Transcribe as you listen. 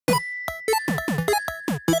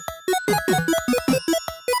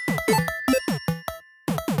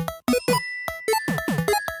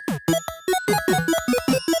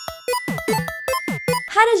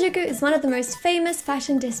is one of the most famous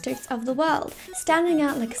fashion districts of the world, standing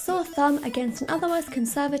out like a sore thumb against an otherwise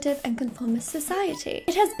conservative and conformist society.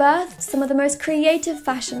 It has birthed some of the most creative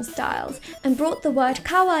fashion styles and brought the word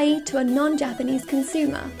kawaii to a non-Japanese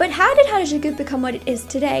consumer. But how did Harajuku become what it is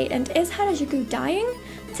today, and is Harajuku dying?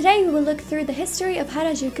 Today we will look through the history of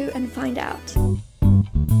Harajuku and find out.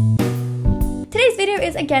 Today's video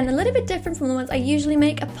is again a little bit different from the ones I usually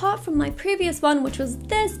make, apart from my previous one, which was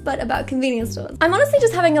this, but about convenience stores. I'm honestly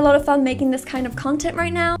just having a lot of fun making this kind of content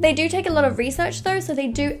right now. They do take a lot of research though, so they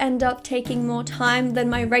do end up taking more time than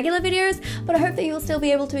my regular videos, but I hope that you will still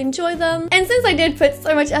be able to enjoy them. And since I did put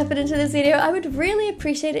so much effort into this video, I would really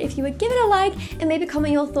appreciate it if you would give it a like and maybe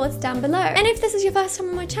comment your thoughts down below. And if this is your first time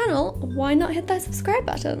on my channel, why not hit that subscribe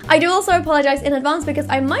button? I do also apologize in advance because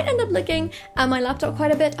I might end up looking at my laptop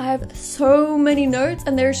quite a bit. I have so many notes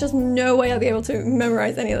and there's just no way I'll be able to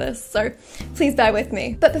memorize any of this, so please bear with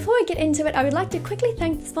me. But before we get into it, I would like to quickly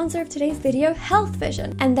thank the sponsor of today's video, Health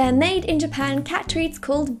Vision, and their made in Japan cat treats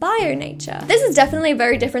called Bio Nature. This is definitely a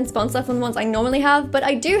very different sponsor from the ones I normally have, but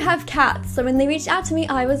I do have cats, so when they reached out to me,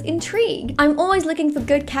 I was intrigued. I'm always looking for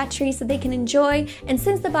good cat treats that they can enjoy, and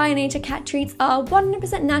since the Bio Nature cat treats are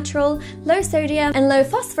 100% natural, low sodium, and low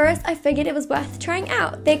phosphorus, I figured it was worth trying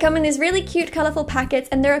out. They come in these really cute, colorful packets,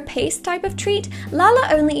 and they're a paste type of treat. Lala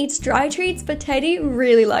only eats dry treats, but Teddy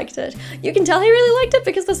really liked it. You can tell he really liked it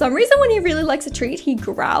because for some reason when he really likes a treat, he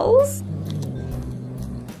growls.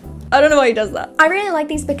 I don't know why he does that. I really like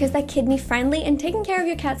these because they're kidney friendly, and taking care of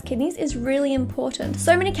your cat's kidneys is really important.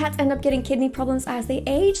 So many cats end up getting kidney problems as they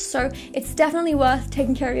age, so it's definitely worth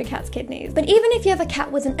taking care of your cat's kidneys. But even if you have a cat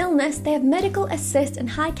with an illness, they have medical assist and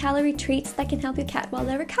high calorie treats that can help your cat while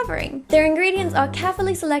they're recovering. Their ingredients are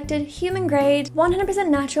carefully selected, human grade, 100%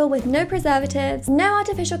 natural with no preservatives, no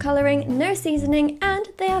artificial coloring, no seasoning, and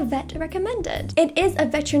they are vet recommended. It is a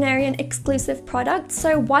veterinarian exclusive product,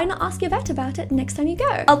 so why not ask your vet about it next time you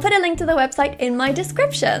go? I'll put a link to the website in my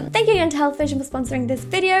description. Thank you again to Health Vision for sponsoring this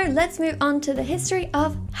video. Let's move on to the history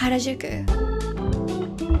of Harajuku.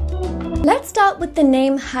 Let's start with the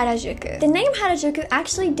name Harajuku. The name Harajuku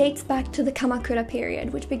actually dates back to the Kamakura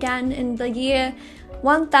period, which began in the year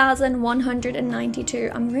 1192.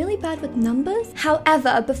 I'm really bad with numbers.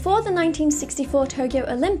 However, before the 1964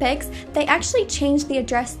 Tokyo Olympics, they actually changed the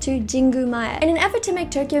address to Jingu-mae. In an effort to make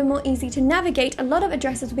Tokyo more easy to navigate, a lot of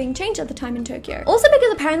addresses were being changed at the time in Tokyo. Also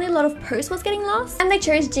because apparently a lot of post was getting lost, and they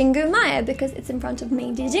chose Jingu-mae because it's in front of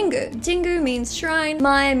Meiji Jingu. Jingu means shrine,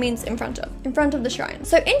 Mae means in front of the shrine.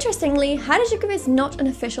 So interestingly, Harajuku is not an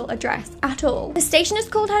official address at all. The station is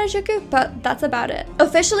called Harajuku, but that's about it.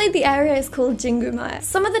 Officially, the area is called Jingu-mae.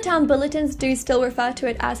 Some of the town bulletins do still refer to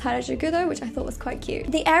it as Harajuku though, which I thought was quite cute.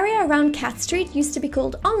 The area around Cat Street used to be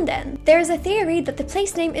called Onden. There is a theory that the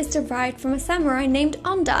place name is derived from a samurai named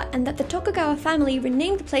Onda, and that the Tokugawa family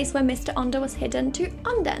renamed the place where Mr. Onda was hidden to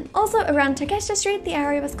Onden. Also around Takeshita Street, the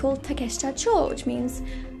area was called Takeshita-cho, which means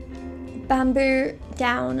bamboo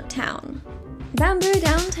downtown. Bamboo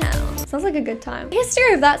downtown. Sounds like a good time. The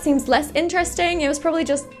history of that seems less interesting. It was probably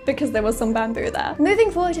just because there was some bamboo there. Moving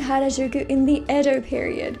forward to Harajuku in the Edo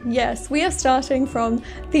period. Yes, we are starting from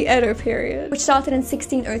the Edo period, which started in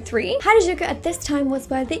 1603. Harajuku at this time was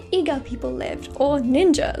where the Iga people lived, or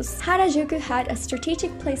ninjas. Harajuku had a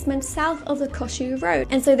strategic placement south of the Koshu Road,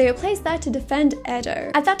 and so they were placed there to defend Edo.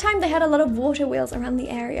 At that time, they had a lot of water wheels around the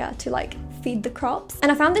area to feed the crops.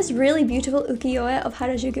 And I found this really beautiful ukiyo-e of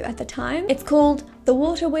Harajuku at the time. It's called The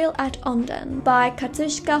Water Wheel at Onden by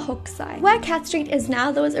Katsushika Hokusai. Where Cat Street is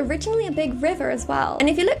now, there was originally a big river as well. And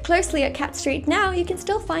if you look closely at Cat Street now, you can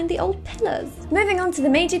still find the old pillars. Moving on to the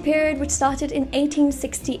Meiji period, which started in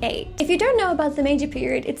 1868. If you don't know about the Meiji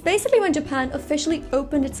period, it's basically when Japan officially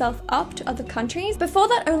opened itself up to other countries. Before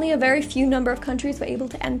that, only a very few number of countries were able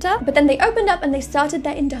to enter, but then they opened up and they started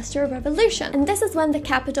their industrial revolution. And this is when the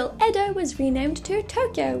capital Edo was renamed to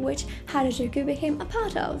Tokyo, which Harajuku became a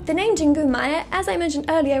part of. The name Jingu-mae, as I mentioned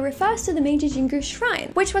earlier, refers to the Meiji Jingu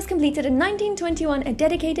Shrine, which was completed in 1921 and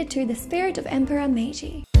dedicated to the spirit of Emperor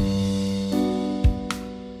Meiji.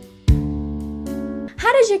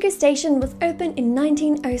 Harajuku Station was opened in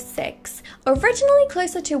 1906, originally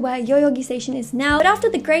closer to where Yoyogi Station is now, but after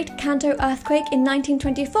the Great Kanto earthquake in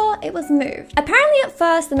 1924, it was moved. Apparently at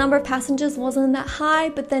first the number of passengers wasn't that high,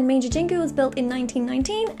 but then Meiji Jingu was built in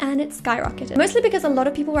 1919 and it skyrocketed. Mostly because a lot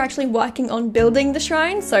of people were actually working on building the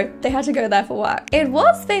shrine, so they had to go there for work. It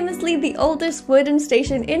was famously the oldest wooden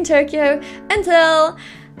station in Tokyo until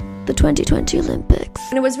the 2020 Olympics.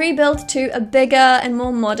 And it was rebuilt to a bigger and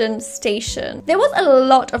more modern station. There was a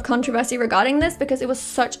lot of controversy regarding this because it was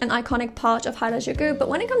such an iconic part of Harajuku, but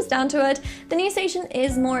when it comes down to it, the new station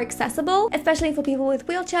is more accessible, especially for people with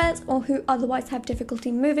wheelchairs or who otherwise have difficulty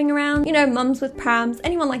moving around, you know, mums with prams,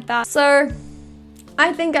 anyone like that. So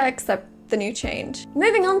I think I accept the new change.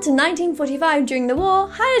 Moving on to 1945, during the war,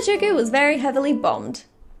 Harajuku was very heavily bombed.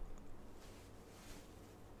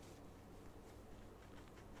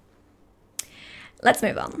 Let's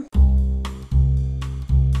move on.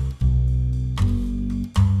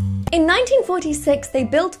 In 1946, they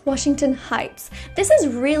built Washington Heights. This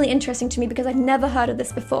is really interesting to me because I'd never heard of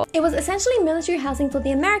this before. It was essentially military housing for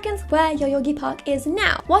the Americans where Yoyogi Park is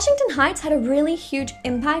now. Washington Heights had a really huge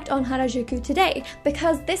impact on Harajuku today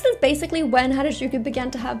because this is basically when Harajuku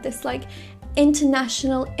began to have this like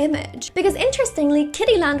international image. Because interestingly,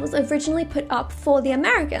 Kittyland was originally put up for the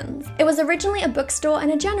Americans. It was originally a bookstore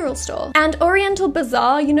and a general store. And Oriental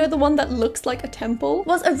Bazaar, you know, the one that looks like a temple,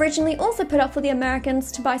 was originally also put up for the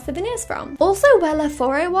Americans to buy souvenirs from. Also, where La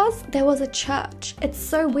Forêt was, there was a church. It's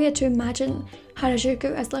so weird to imagine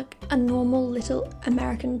Harajuku as like a normal little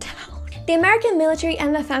American town. The American military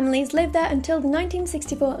and their families lived there until the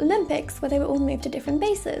 1964 Olympics, where they were all moved to different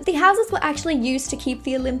bases. The houses were actually used to keep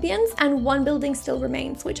the Olympians, and one building still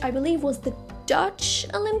remains, which I believe was the Dutch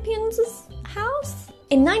Olympians' house.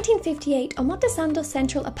 In 1958, Omotesando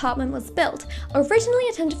Central Apartment was built, originally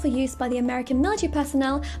intended for use by the American military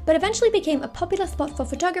personnel, but eventually became a popular spot for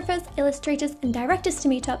photographers, illustrators, and directors to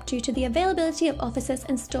meet up due to the availability of offices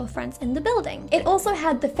and storefronts in the building. It also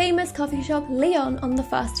had the famous coffee shop Leon on the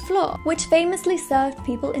first floor, which famously served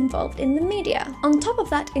people involved in the media. On top of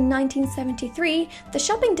that, in 1973, the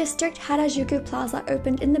shopping district Harajuku Plaza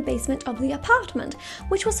opened in the basement of the apartment,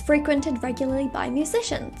 which was frequented regularly by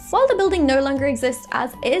musicians. While the building no longer exists as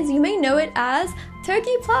is, you may know it as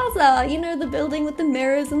Turkey Plaza, you know, the building with the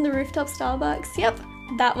mirrors and the rooftop Starbucks. Yep,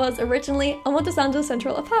 that was originally Omotesando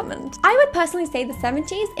Central Apartment. I would personally say the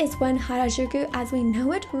 70s is when Harajuku as we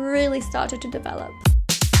know it really started to develop.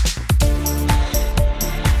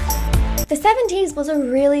 The 70s was a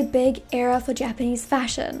really big era for Japanese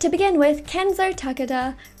fashion. To begin with, Kenzo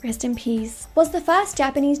Takeda, rest in peace, was the first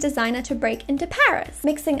Japanese designer to break into Paris,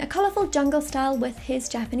 mixing a colourful jungle style with his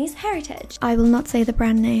Japanese heritage. I will not say the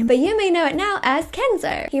brand name, but you may know it now as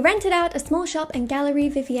Kenzo. He rented out a small shop in Galerie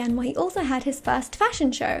Vivienne where he also had his first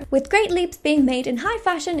fashion show. With great leaps being made in high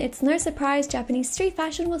fashion, it's no surprise Japanese street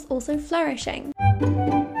fashion was also flourishing.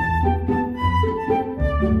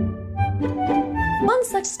 One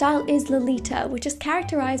such style is Lolita, which is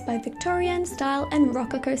characterized by Victorian style and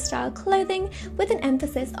Rococo style clothing with an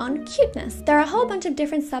emphasis on cuteness. There are a whole bunch of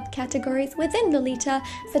different subcategories within Lolita,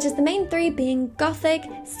 such as the main three being Gothic,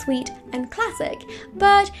 Sweet, and Classic.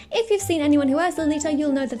 But if you've seen anyone who wears Lolita,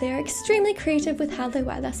 you'll know that they are extremely creative with how they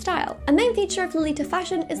wear their style. A main feature of Lolita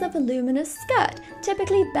fashion is a voluminous skirt,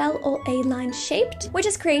 typically bell or A-line shaped, which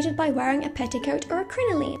is created by wearing a petticoat or a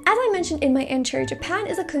crinoline. As I mentioned in my intro, Japan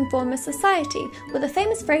is a conformist society, with a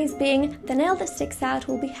famous phrase being, "The nail that sticks out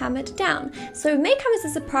will be hammered down," so it may come as a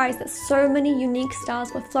surprise that so many unique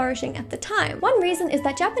styles were flourishing at the time. One reason is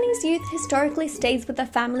that Japanese youth historically stays with their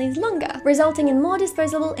families longer, resulting in more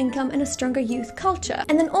disposable income and a stronger youth culture,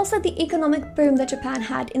 and then also the economic boom that Japan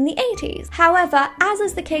had in the 80s. However, as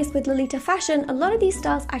is the case with Lolita fashion, a lot of these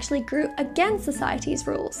styles actually grew against society's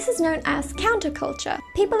rules. This is known as counterculture.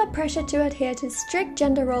 People are pressured to adhere to strict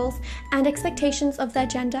gender roles and expectations of their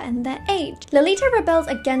gender and their age. Lolita rebels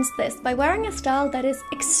against this by wearing a style that is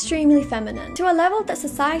extremely feminine, to a level that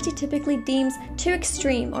society typically deems too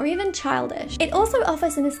extreme or even childish. It also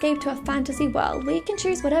offers an escape to a fantasy world where you can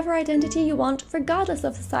choose whatever identity you want regardless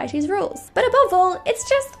of society's rules. But above all, it's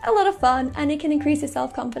just a lot of fun and it can increase your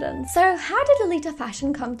self-confidence. So how did Lolita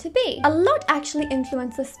fashion come to be? A lot actually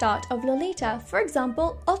influenced the start of Lolita. For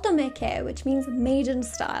example, otomeke, which means maiden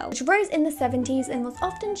style, which rose in the 70s and was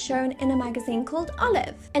often shown in a magazine called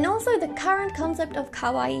Olive. And also the current concept of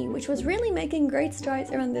kawaii, which was really making great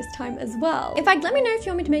strides around this time as well. In fact, let me know if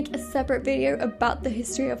you want me to make a separate video about the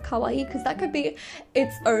history of kawaii, because that could be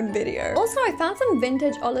its own video. Also, I found some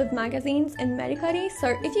vintage Olive magazines in Mercari, so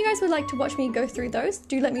if you guys would like to watch me go through those,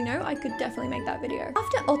 do let me know. I could definitely make that video.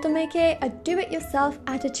 After otomeke, a do-it-yourself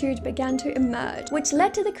attitude began to emerge, which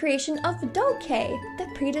led to the creation of doke, the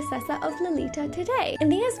predecessor of Lolita today. In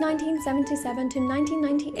the years 1977 to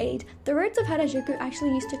 1998, the roads of Harajuku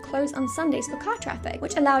actually used to close on Sundays for car traffic. traffic,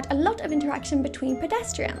 which allowed a lot of interaction between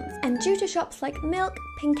pedestrians. And due to shops like Milk,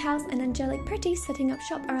 Pink House, and Angelic Pretty setting up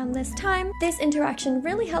shop around this time, this interaction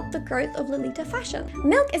really helped the growth of Lolita fashion.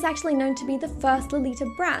 Milk is actually known to be the first Lolita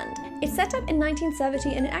brand. It's set up in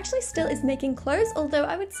 1970 and it actually still is making clothes, although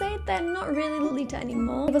I would say they're not really Lolita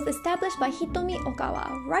anymore. It was established by Hitomi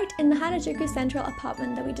Okawa, right in the Harajuku Central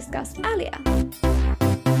apartment that we discussed earlier.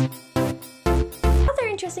 Other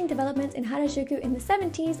interesting developments in Harajuku in the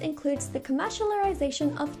 70s includes the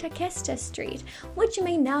commercialization of Takeshita Street, which you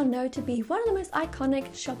may now know to be one of the most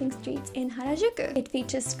iconic shopping streets in Harajuku. It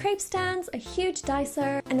features crepe stands, a huge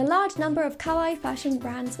Daiso, and a large number of kawaii fashion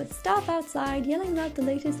brands with staff outside yelling about the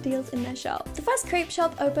latest deals in their shops. The first crepe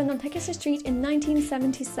shop opened on Takeshita Street in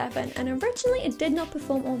 1977, and originally it did not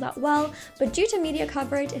perform all that well, but due to media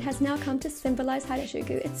coverage, it has now come to symbolize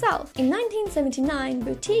Harajuku itself. In 1979,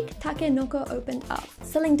 boutique Takenoko opened up,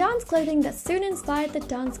 selling dance clothing that soon inspired the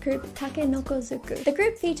dance group Takenoko-zuku. The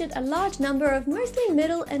group featured a large number of mostly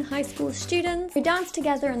middle and high school students who danced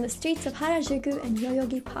together on the streets of Harajuku and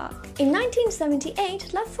Yoyogi Park. In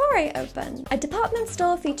 1978, La Forêt opened, a department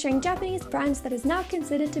store featuring Japanese brands that is now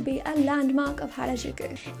considered to be a landmark of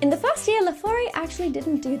Harajuku. In the first year, La Forêt actually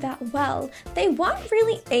didn't do that well. They weren't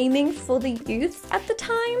really aiming for the youths at the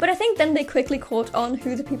time, but I think then they quickly caught on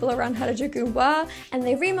who the people around Harajuku were, and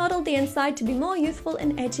they remodeled the inside to be more youthful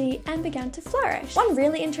and edgy and began to flourish. One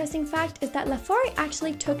really interesting fact is that La Forêt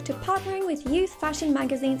actually took to partnering with youth fashion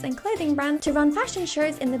magazines and clothing brands to run fashion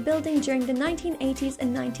shows in the building during the 1980s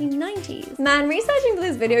and 1990s. Man, researching for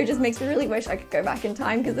this video just makes me really wish I could go back in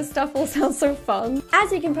time because this stuff all sounds so fun.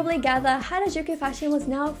 As you can probably gather, Harajuku fashion was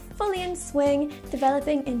now fully in swing,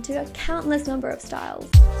 developing into a countless number of styles.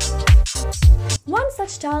 One such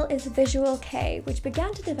style is Visual Kei, which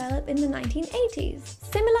began to develop in the 1980s.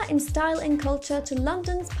 Similar in style and culture to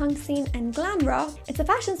London's punk scene and glam rock, it's a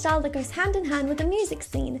fashion style that goes hand in hand with the music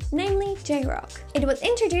scene, namely J-rock. It was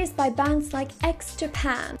introduced by bands like X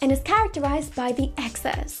Japan and is characterized by the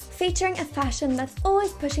excess, featuring a fashion that's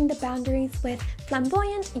always pushing the boundaries with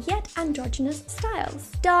flamboyant yet androgynous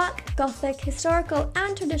styles. Dark, gothic, historical,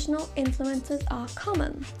 and traditional influences are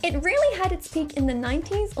common. It really had its peak in the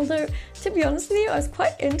 90s, although to be honest with you, I was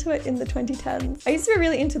quite into it in the 2010s. I used to be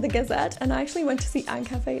really into the Gazette, and I actually went to see Anne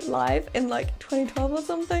Cafe live in like 2012 or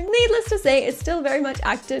something. Needless to say, it's still very much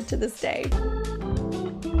active to this day.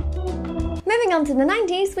 Moving on to the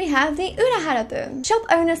 90s, we have the Urahara boom. Shop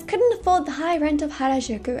owners couldn't afford the high rent of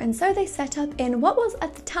Harajuku, and so they set up in what was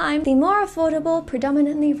at the time the more affordable,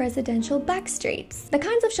 predominantly residential back streets. The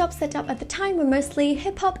kinds of shops set up at the time were mostly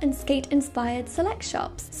hip-hop and skate-inspired select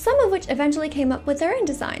shops, some of which eventually came up with their own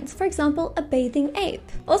designs, for example, a bathing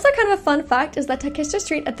ape. Also kind of a fun fact is that Takeshita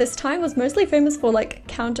Street at this time was mostly famous for like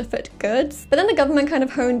counterfeit goods, but then the government kind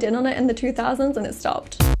of honed in on it in the 2000s and it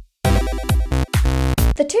stopped.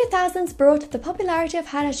 The 2000s brought the popularity of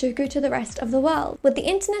Harajuku to the rest of the world, with the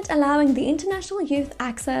internet allowing the international youth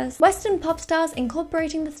access, Western pop stars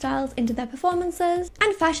incorporating the styles into their performances,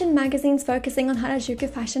 and fashion magazines focusing on Harajuku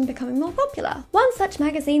fashion becoming more popular. One such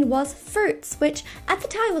magazine was Fruits, which at the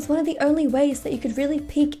time was one of the only ways that you could really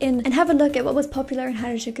peek in and have a look at what was popular in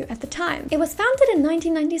Harajuku at the time. It was founded in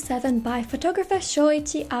 1997 by photographer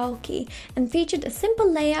Shoichi Aoki and featured a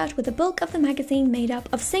simple layout with the bulk of the magazine made up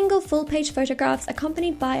of single full-page photographs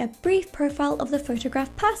accompanied by a brief profile of the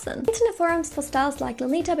photographed person. Internet forums for styles like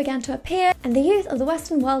Lolita began to appear, and the youth of the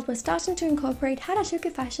Western world were starting to incorporate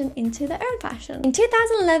Harajuku fashion into their own fashion. In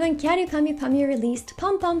 2011, Kyaru Pami Pami released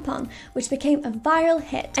Pom Pom Pom, which became a viral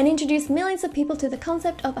hit and introduced millions of people to the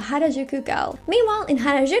concept of a Harajuku girl. Meanwhile, in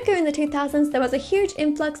Harajuku in the 2000s, there was a huge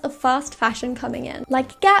influx of fast fashion coming in,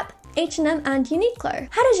 like Gap, H&M, and Uniqlo.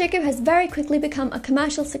 Harajuku has very quickly become a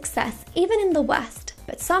commercial success, even in the West,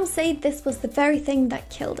 but some say this was the very thing that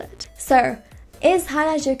killed it. So, is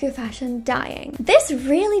Harajuku fashion dying? This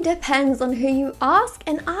really depends on who you ask,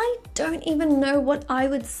 and I don't even know what I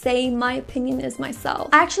would say my opinion is myself.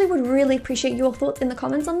 I actually would really appreciate your thoughts in the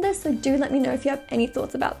comments on this, so do let me know if you have any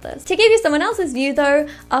thoughts about this. To give you someone else's view though,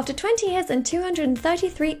 after 20 years and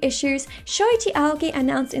 233 issues, Shoichi Aoki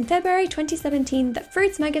announced in February 2017 that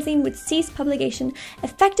Fruits magazine would cease publication,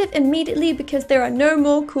 effective immediately because there are no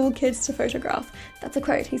more cool kids to photograph. That's a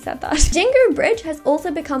quote, he said that. Jingu Bridge has also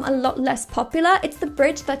become a lot less popular. It's the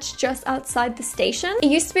bridge that's just outside the station. It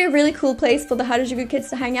used to be a really cool place for the Harajuku kids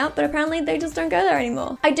to hang out, but apparently they just don't go there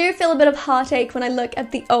anymore. I do feel a bit of heartache when I look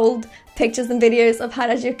at the old pictures and videos of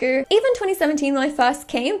Harajuku. Even 2017 when I first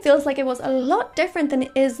came feels like it was a lot different than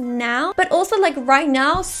it is now, but also like right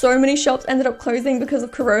now so many shops ended up closing because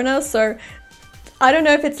of Corona, so I don't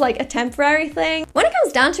know if it's like a temporary thing. When it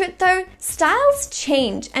comes down to it though, styles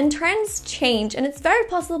change and trends change, and it's very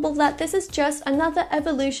possible that this is just another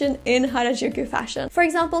evolution in Harajuku fashion. For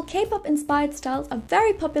example, K-pop inspired styles are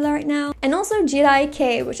very popular right now, and also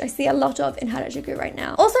Jirai-K, which I see a lot of in Harajuku right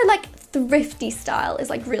now. Also, like, thrifty style is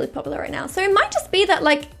like really popular right now. So it might just be that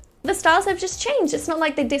like the styles have just changed. It's not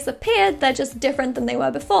like they disappeared, they're just different than they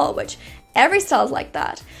were before, which every style's like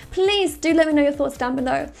that. Please do let me know your thoughts down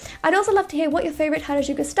below. I'd also love to hear what your favorite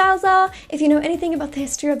Harajuku styles are. If you know anything about the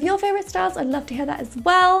history of your favorite styles, I'd love to hear that as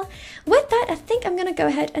well. With that, I think I'm gonna go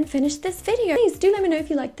ahead and finish this video. Please do let me know if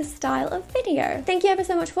you like this style of video. Thank you ever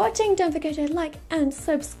so much for watching. Don't forget to like and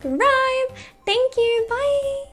subscribe. Thank you, bye!